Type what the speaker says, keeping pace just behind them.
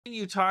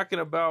You talking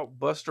about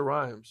Busta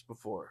Rhymes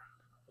before?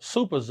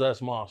 Super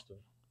zest monster.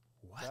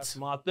 That's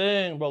What? my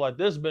thing, bro. Like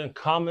this been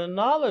common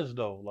knowledge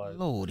though. Like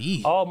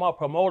Lordy. all my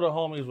promoter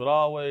homies would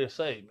always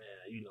say,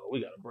 man, we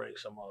gotta bring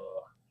some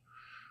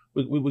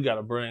we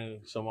gotta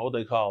bring some what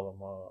they call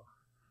them.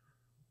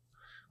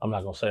 I'm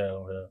not gonna say it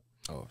on here.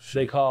 Oh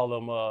They shit. call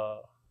them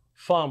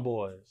fun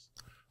boys.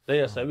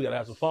 They say we gotta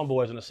have some fun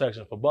boys in the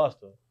section for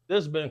Busta.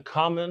 This been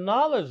common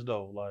knowledge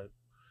though. Like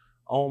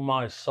on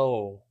my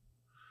soul,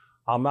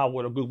 I'm out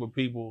with a group of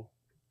people.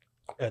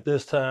 At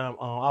this time,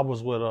 I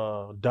was with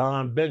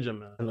Don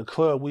Benjamin in the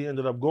club we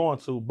ended up going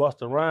to.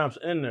 Busta Rhymes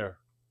in there,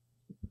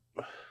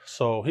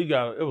 so it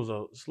was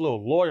a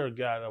little lawyer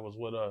guy that was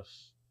with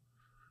us,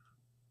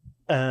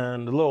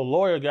 and the little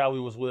lawyer guy we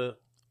was with,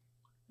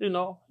 he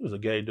was a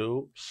gay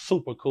dude,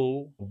 super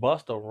cool.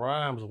 Busta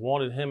Rhymes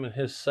wanted him in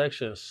his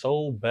section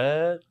so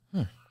bad,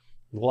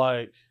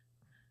 like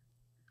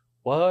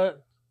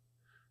what?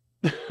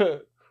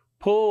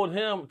 Pulled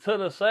him to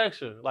the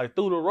section, like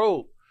through the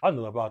rope. I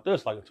knew about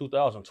this like in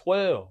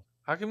 2012.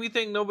 How come you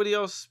think nobody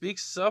else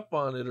speaks up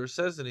on it or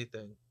says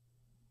anything?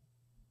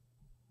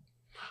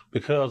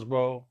 Because,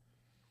 bro,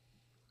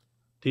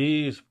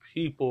 these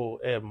people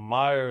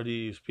admire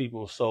these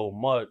people so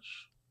much.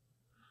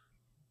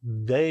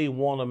 They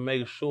want to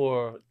make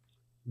sure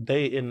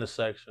they in the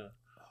section,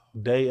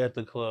 they at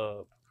the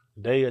club,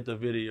 they at the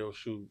video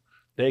shoot,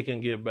 they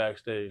can get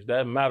backstage.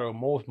 That matter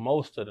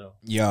most to them.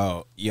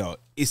 Yo,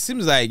 it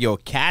seems like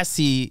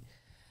Cassie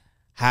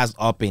has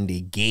opened the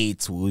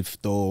gates with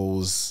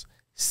those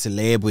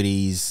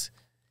celebrities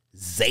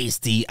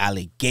zesty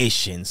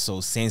allegations. So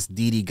since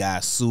Diddy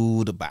got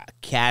sued by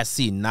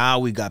Cassie, now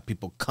we got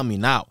people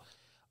coming out.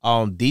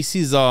 This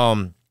is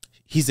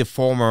he's a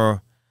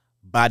former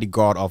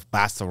bodyguard of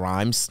Busta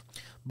Rhymes.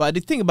 But the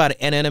thing about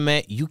the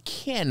internet, you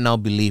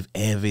cannot believe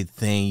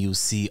everything you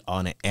see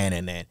on the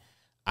internet.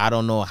 I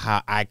don't know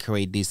how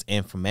accurate this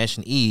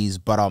information is,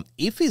 but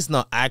if it's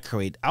not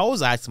accurate, I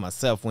always ask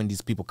myself when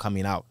these people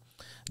coming out,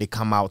 they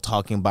come out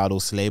talking about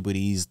those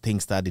celebrities,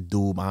 things that they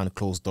do behind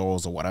closed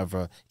doors or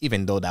whatever,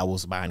 even though that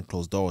was behind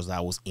closed doors,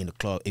 that was in the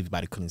club,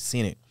 everybody couldn't see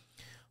it.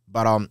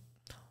 But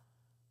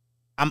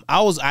I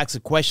always ask a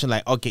question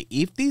like, okay,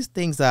 if these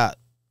things that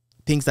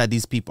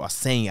these people are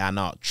saying are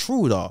not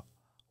true though,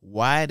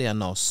 why they are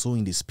not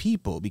suing these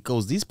people?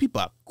 Because these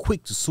people are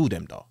quick to sue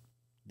them though.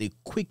 They're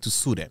quick to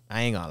sue them.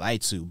 I ain't gonna lie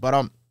to you.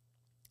 But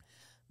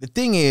the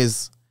thing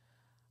is,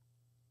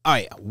 all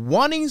right,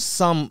 wanting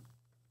some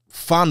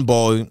fun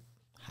boy,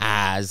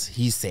 as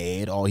he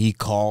said, or he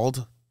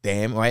called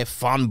them, right,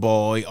 fun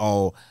boy,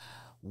 or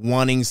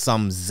wanting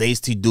some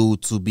zesty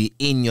dude to be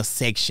in your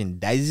section,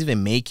 does it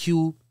even make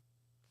you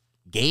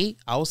gay?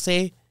 I would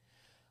say.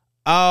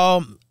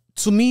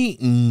 To me,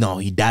 no,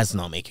 he does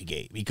not make you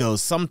gay,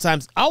 because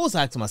sometimes I always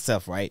ask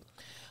myself, right?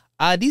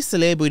 These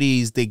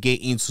celebrities, they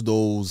get into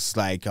those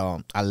like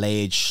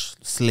alleged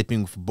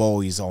sleeping with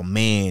boys or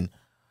men.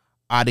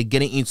 Are they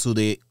getting into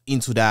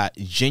that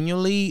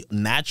genuinely,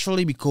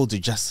 naturally, because they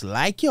just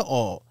like you,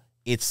 or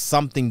it's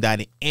something that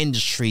the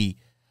industry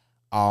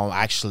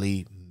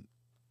actually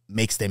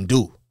makes them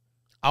do?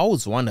 I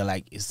always wonder,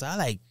 like, is that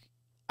like,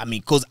 I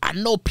mean, because I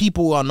know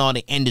people who are not in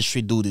the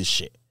industry do this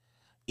shit.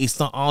 It's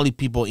not only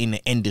people in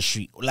the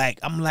industry. Like,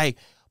 I'm like,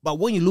 but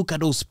when you look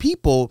at those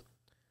people,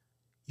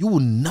 you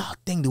would not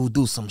think they would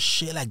do some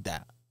shit like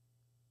that.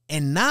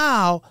 And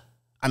now,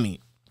 I mean,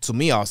 to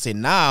me, I'll say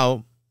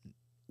now,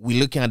 we're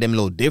looking at them a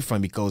little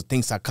different because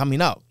things are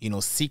coming out.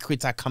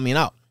 Secrets are coming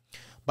out.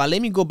 But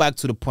let me go back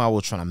to the point I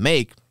was trying to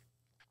make.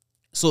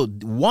 So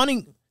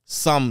wanting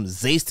some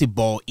zesty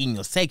boy in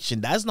your section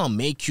does not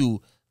make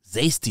you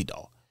zesty,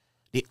 though.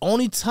 The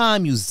only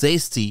time you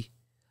zesty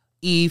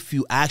if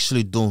you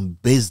actually doing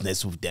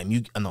business with them.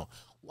 You know,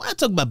 when I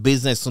talk about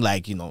business,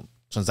 like,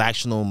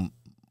 transactional,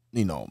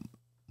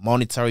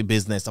 monetary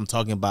business, I'm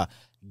talking about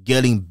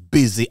getting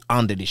busy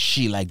under the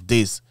shit like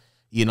this.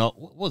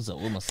 What's up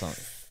with my son?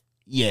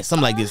 Yeah,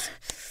 something like this.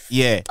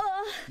 Yeah.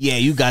 Yeah,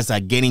 you guys are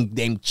getting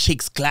them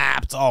chicks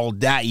clapped, all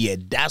that. Yeah,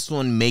 that's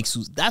what makes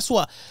you, that's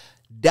what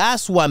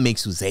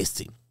makes you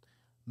zesty.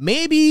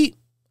 Maybe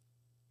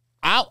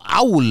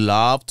I would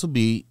love to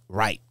be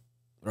right?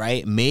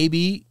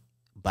 Maybe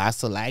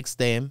Busta likes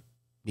them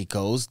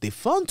because they're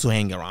fun to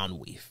hang around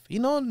with.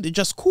 They're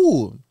just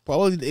cool.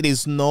 Probably it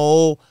is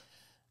no,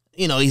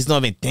 he's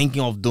not even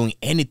thinking of doing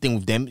anything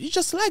with them. He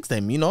just likes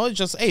them, It's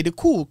just, hey, they're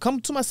cool. Come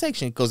to my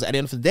section, because at the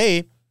end of the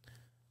day,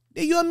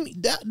 they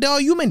are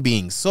human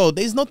beings. So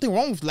there's nothing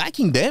wrong with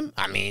liking them.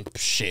 I mean,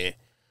 shit.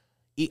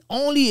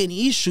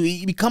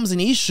 It becomes an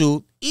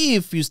issue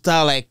if you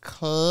start like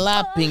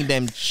clapping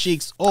them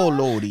chicks all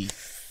lordy.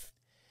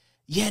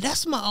 Yeah,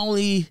 that's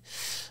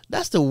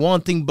the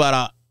one thing.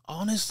 But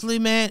honestly,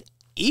 man,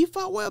 if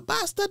I were a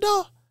bastard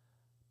though,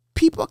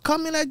 people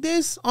coming like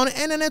this on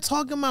the internet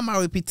talking about my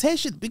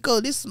reputation,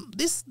 because this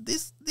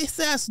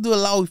has to do a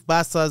lot with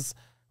bastards'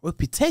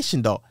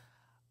 reputation though.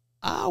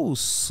 I will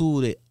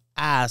sue the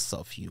ass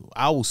of you.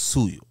 I will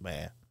sue you,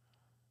 man.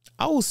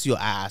 I will sue your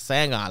ass. I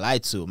ain't gonna lie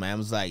to you, man. I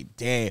was like,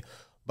 damn.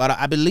 But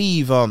I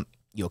believe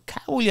Yo,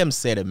 Cat Williams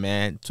said it,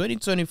 man.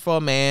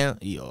 2024, man.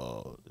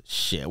 Yo,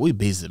 shit, we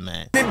busy,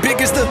 man. Big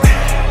as the